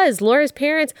like it was. Laura's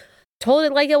parents told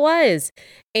it like it was.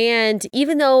 And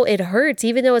even though it hurts,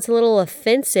 even though it's a little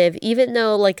offensive, even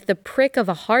though the prick of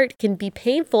a heart can be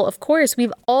painful, of course,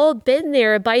 we've all been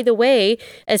there, by the way,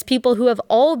 as people who have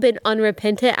all been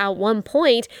unrepentant at one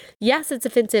point. Yes, it's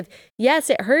offensive. Yes,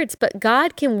 it hurts, but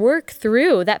God can work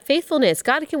through that faithfulness.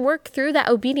 God can work through that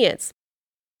obedience.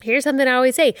 Here's something I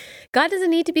always say. God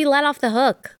doesn't need to be let off the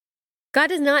hook. God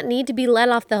does not need to be let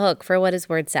off the hook for what His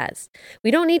word says.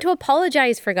 We don't need to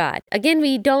apologize for God. Again,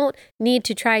 we don't need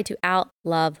to try to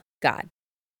outlove God.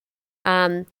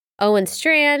 Owen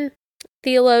Strachan,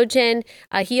 theologian,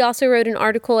 he also wrote an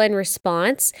article in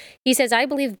response. He says, I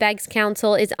believe Begg's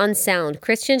counsel is unsound.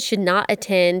 Christians should not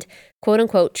attend, quote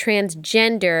unquote,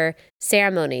 transgender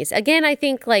ceremonies. Again, I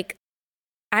think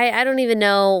I don't even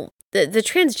know. The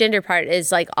transgender part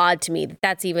is odd to me.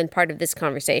 That's even part of this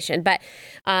conversation. But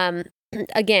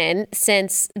again,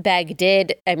 since Begg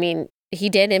he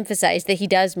did emphasize that he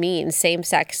does mean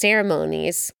same-sex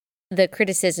ceremonies, the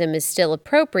criticism is still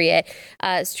appropriate.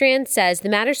 Strand says, the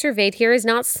matter surveyed here is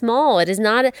not small. It is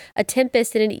not a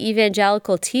tempest in an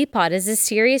evangelical teapot. It is a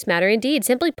serious matter indeed.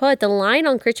 Simply put, the line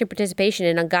on Christian participation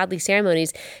in ungodly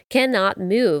ceremonies cannot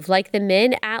move. Like the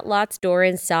men at Lot's door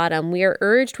in Sodom, we are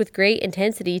urged with great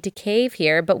intensity to cave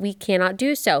here, but we cannot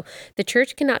do so. The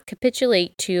church cannot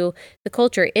capitulate to the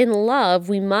culture. In love,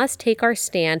 we must take our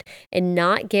stand and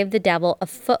not give the devil a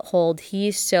foothold he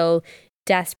so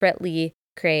desperately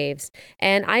craves.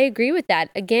 And I agree with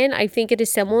that. Again, I think it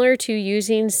is similar to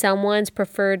using someone's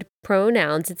preferred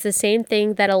pronouns. It's the same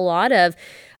thing that a lot of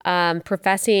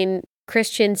professing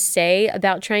Christians say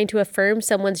about trying to affirm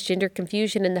someone's gender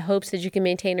confusion in the hopes that you can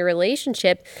maintain a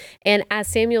relationship. And as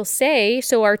Samuel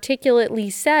so articulately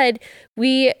said,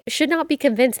 we should not be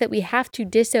convinced that we have to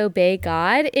disobey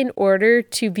God in order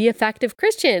to be effective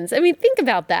Christians. I mean, think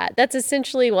about that. That's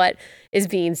essentially what is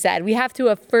being said. We have to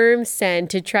affirm sin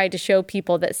to try to show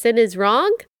people that sin is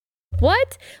wrong.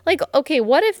 What? Like, okay,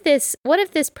 what if this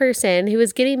person who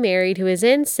is getting married, who is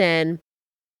in sin,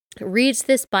 reads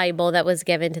this Bible that was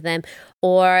given to them,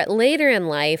 or later in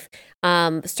life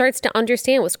starts to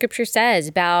understand what Scripture says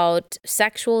about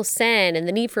sexual sin and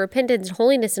the need for repentance and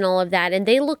holiness and all of that, and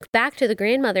they look back to the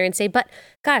grandmother and say, but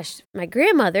gosh, my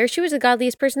grandmother, she was the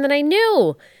godliest person that I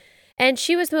knew, and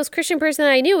she was the most Christian person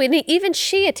that I knew, and even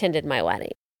she attended my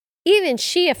wedding. Even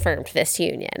she affirmed this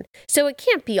union, so it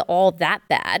can't be all that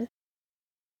bad.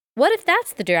 What if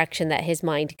that's the direction that his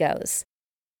mind goes?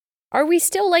 Are we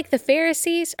still like the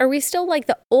Pharisees? Are we still like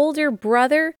the older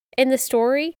brother in the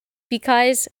story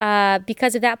because of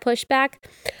that pushback?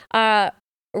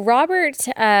 Robert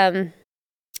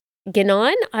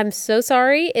Guénon, I'm so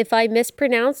sorry if I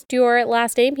mispronounced your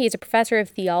last name. He's a professor of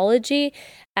theology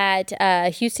at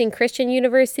Houston Christian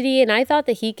University, and I thought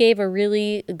that he gave a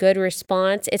really good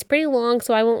response. It's pretty long,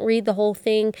 so I won't read the whole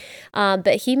thing, but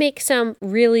he makes some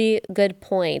really good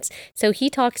points. So he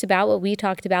talks about what we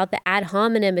talked about, the ad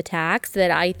hominem attacks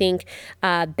that I think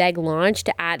Begg launched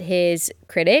at his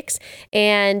critics,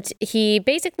 and he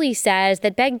basically says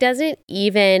that Begg doesn't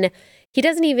even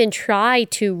try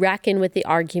to reckon with the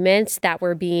arguments that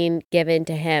were being given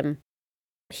to him.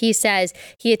 He says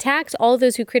he attacks all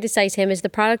those who criticize him as the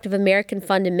product of American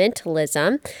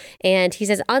fundamentalism. And he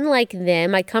says, unlike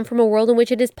them, I come from a world in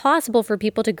which it is possible for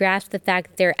people to grasp the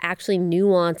fact that there are actually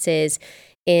nuances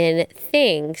in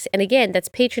things. And again, that's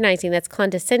patronizing, that's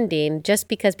condescending. Just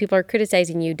because people are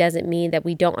criticizing you doesn't mean that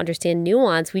we don't understand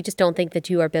nuance. We just don't think that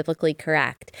you are biblically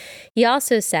correct. He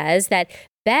also says that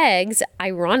Begg's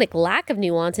ironic lack of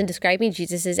nuance in describing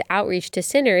Jesus' outreach to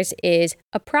sinners is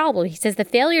a problem. He says the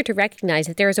failure to recognize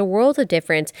that there is a world of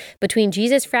difference between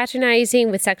Jesus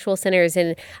fraternizing with sexual sinners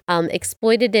and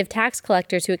exploitative tax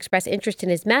collectors who express interest in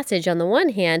his message on the one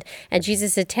hand, and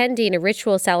Jesus attending a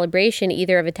ritual celebration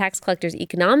either of a tax collector's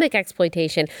economic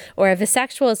exploitation or of a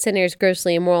sexual sinner's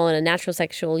grossly immoral and a natural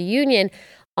sexual union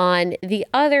on the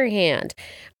other hand.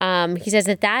 He says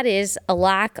that is a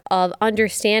lack of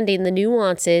understanding the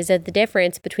nuances of the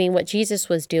difference between what Jesus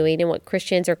was doing and what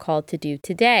Christians are called to do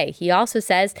today. He also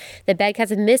says that Begg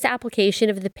has a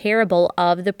misapplication of the parable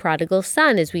of the prodigal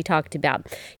son, as we talked about.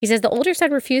 He says the older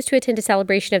son refused to attend a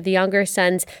celebration of the younger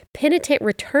son's penitent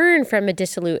return from a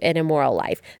dissolute and immoral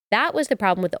life. That was the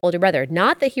problem with the older brother,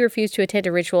 not that he refused to attend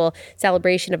a ritual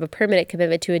celebration of a permanent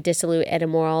commitment to a dissolute and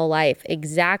immoral life.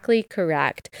 Exactly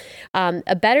correct.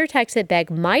 A better text that Begg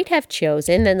might have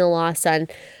chosen than the lost son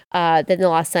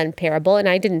parable, and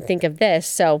I didn't think of this,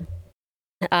 so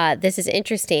this is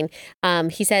interesting.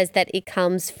 He says that it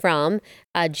comes from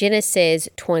Genesis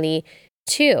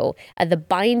 22, the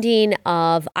binding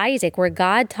of Isaac, where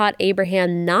God taught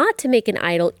Abraham not to make an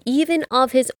idol even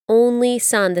of his only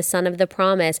son, the son of the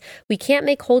promise. We can't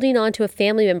make holding on to a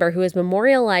family member who is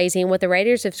memorializing what the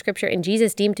writers of Scripture and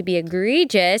Jesus deemed to be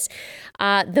egregious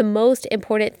the most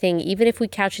important thing, even if we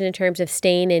couch it in terms of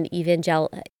staying in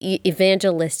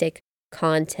evangelistic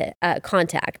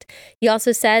contact. He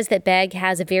also says that Begg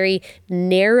has a very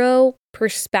narrow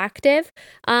perspective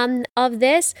of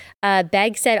this.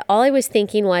 Begg said, all I was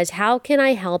thinking was, how can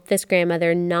I help this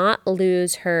grandmother not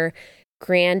lose her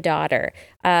granddaughter?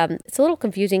 It's a little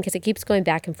confusing because it keeps going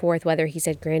back and forth whether he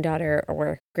said granddaughter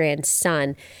or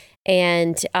grandson.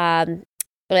 And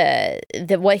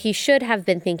what he should have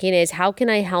been thinking is, how can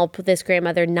I help this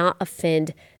grandmother not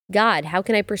offend God? How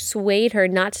can I persuade her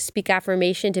not to speak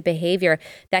affirmation to behavior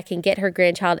that can get her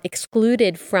grandchild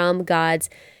excluded from God's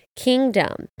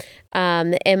kingdom?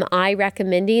 Am I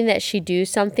recommending that she do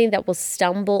something that will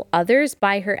stumble others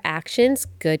by her actions?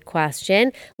 Good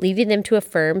question. Leading them to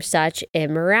affirm such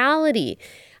immorality.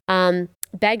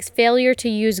 Begg's failure to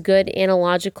use good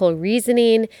analogical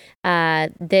reasoning.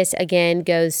 This again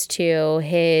goes to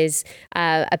his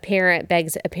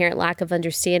Begg's apparent lack of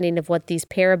understanding of what these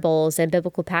parables and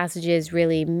biblical passages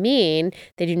really mean.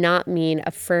 They do not mean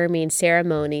affirming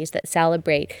ceremonies that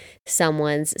celebrate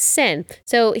someone's sin.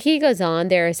 So he goes on.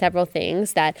 There are several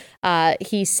things that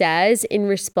he says in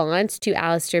response to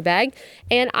Alistair Begg,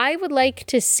 and I would like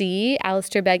to see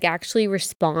Alistair Begg actually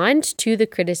respond to the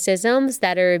criticisms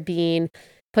that are being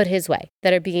put his way,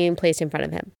 that are being placed in front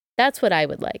of him. That's what I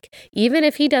would like. Even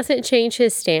if he doesn't change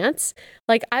his stance,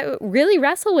 like, I really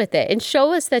wrestle with it and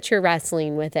show us that you're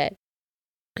wrestling with it.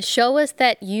 Show us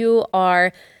that you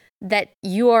are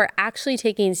actually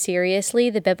taking seriously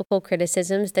the biblical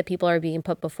criticisms that people are being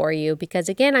put before you. Because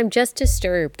again, I'm just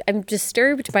disturbed. I'm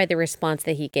disturbed by the response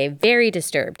that he gave, very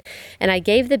disturbed. And I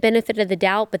gave the benefit of the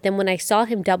doubt, but then when I saw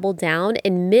him double down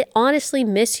and honestly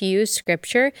misuse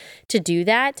scripture to do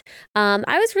that,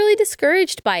 I was really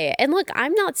discouraged by it. And look,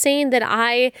 I'm not saying that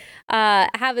I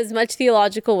have as much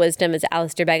theological wisdom as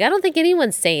Alistair Begg. I don't think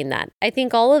anyone's saying that. I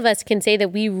think all of us can say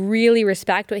that we really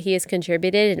respect what he has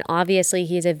contributed, and obviously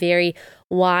he's a very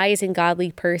wise and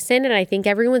godly person. And I think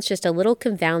everyone's just a little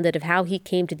confounded of how he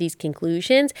came to these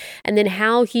conclusions, and then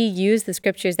how he used the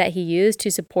scriptures that he used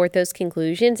to support those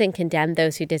conclusions and condemn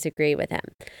those who disagree with him.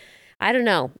 I don't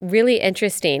know, really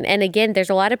interesting. And again, there's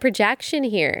a lot of projection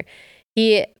here.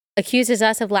 He accuses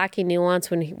us of lacking nuance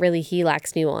when really he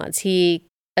lacks nuance. He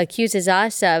accuses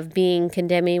us of being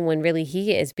condemning when really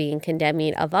he is being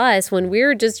condemning of us when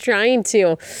we're just trying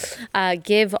to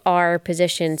give our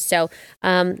position. So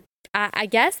I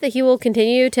guess that he will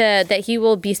that he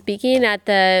will be speaking at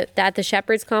the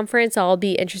Shepherds Conference. I'll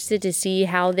be interested to see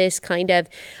how this kind of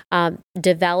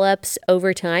develops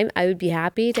over time. I would be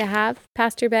happy to have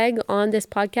Pastor Begg on this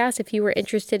podcast if you were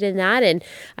interested in that. And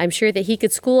I'm sure that he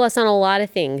could school us on a lot of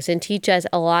things and teach us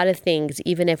a lot of things,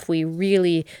 even if we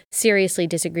really seriously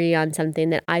disagree on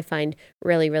something that I find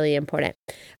really, really important.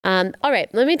 All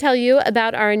right, let me tell you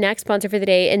about our next sponsor for the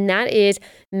day, and that is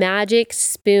Magic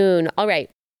Spoon. All right.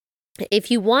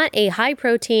 If you want a high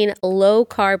protein, low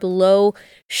carb, low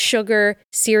sugar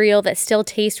cereal that still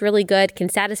tastes really good, can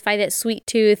satisfy that sweet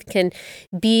tooth, can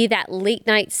be that late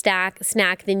night snack,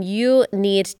 then you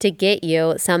need to get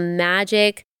you some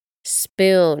Magic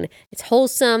Spoon. It's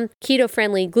wholesome,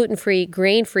 keto-friendly, gluten-free,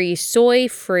 grain-free,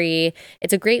 soy-free.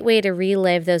 It's a great way to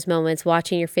relive those moments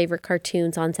watching your favorite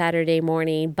cartoons on Saturday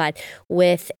morning, but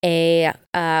with a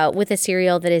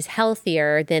cereal that is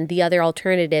healthier than the other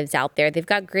alternatives out there. They've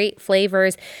got great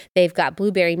flavors. They've got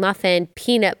blueberry muffin,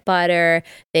 peanut butter.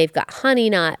 They've got honey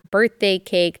nut, birthday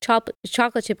cake,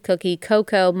 chocolate chip cookie,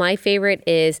 cocoa. My favorite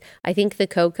is, I think, the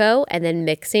cocoa, and then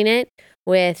mixing it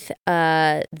with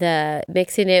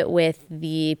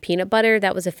the peanut butter.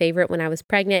 That was a favorite when I was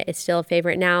pregnant. It's still a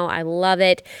favorite now. I love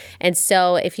it. And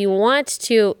so if you want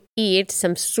to eat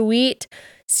some sweet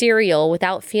cereal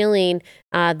without feeling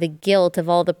the guilt of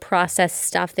all the processed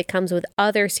stuff that comes with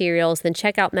other cereals, then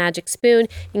check out Magic Spoon. You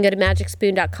can go to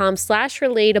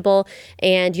magicspoon.com/relatable,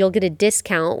 and you'll get a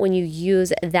discount when you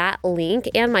use that link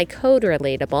and my code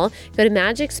relatable. Go to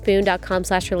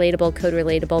magicspoon.com/relatable, code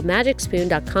relatable,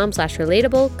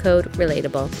 magicspoon.com/relatable, code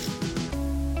relatable.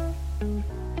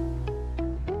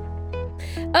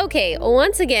 Okay,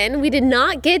 once again, we did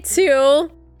not get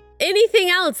to anything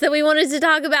else that we wanted to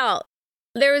talk about.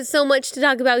 There was so much to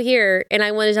talk about here, and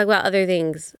I want to talk about other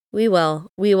things. We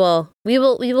will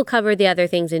cover the other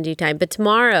things in due time. But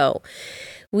tomorrow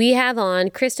we have on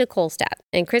Krista Kolstad,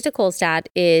 and Krista Kolstad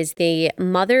is the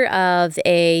mother of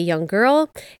a young girl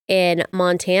in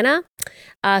Montana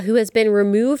who has been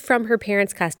removed from her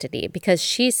parents' custody because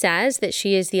she says that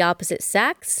she is the opposite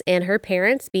sex, and her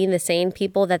parents, being the sane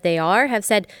people that they are, have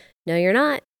said, "No, you're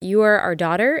not. You are our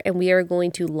daughter, and we are going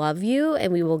to love you,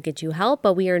 and we will get you help,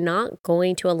 but we are not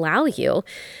going to allow you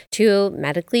to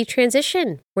medically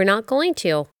transition. We're not going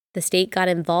to." The state got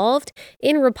involved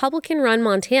in Republican-run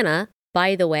Montana,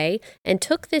 by the way, and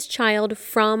took this child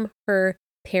from her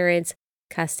parents'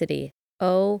 custody.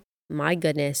 Oh my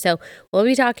goodness. So we'll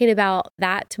be talking about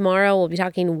that tomorrow. We'll be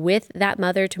talking with that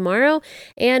mother tomorrow.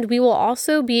 And we will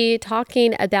also be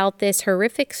talking about this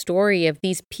horrific story of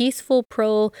these peaceful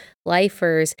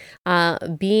pro-lifers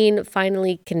being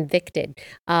finally convicted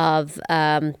of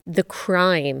the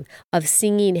crime of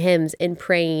singing hymns and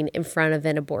praying in front of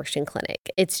an abortion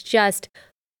clinic. It's just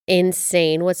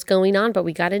insane what's going on, but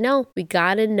we got to know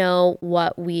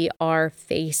what we are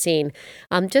facing.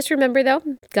 Just remember though,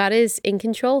 God is in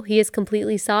control. He is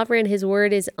completely sovereign. His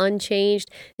word is unchanged,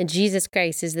 and Jesus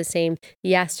Christ is the same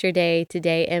yesterday,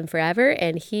 today, and forever.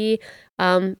 And he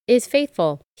is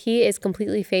faithful. He is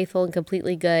completely faithful and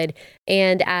completely good.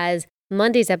 And as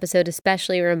Monday's episode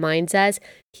especially reminds us,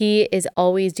 he is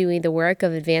always doing the work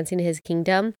of advancing his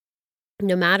kingdom.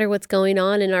 No matter what's going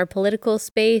on in our political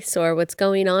space or what's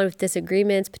going on with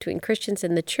disagreements between Christians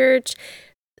and the church,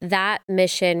 that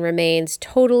mission remains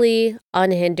totally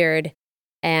unhindered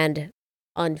and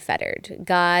unfettered.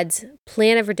 God's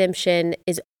plan of redemption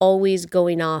is always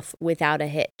going off without a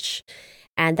hitch.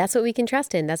 And that's what we can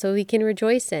trust in. That's what we can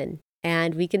rejoice in.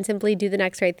 and we can simply do the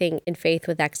next right thing in faith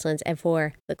with excellence and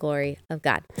for the glory of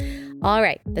God. All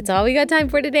right, that's all we got time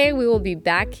for today. We will be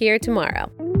back here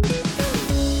tomorrow.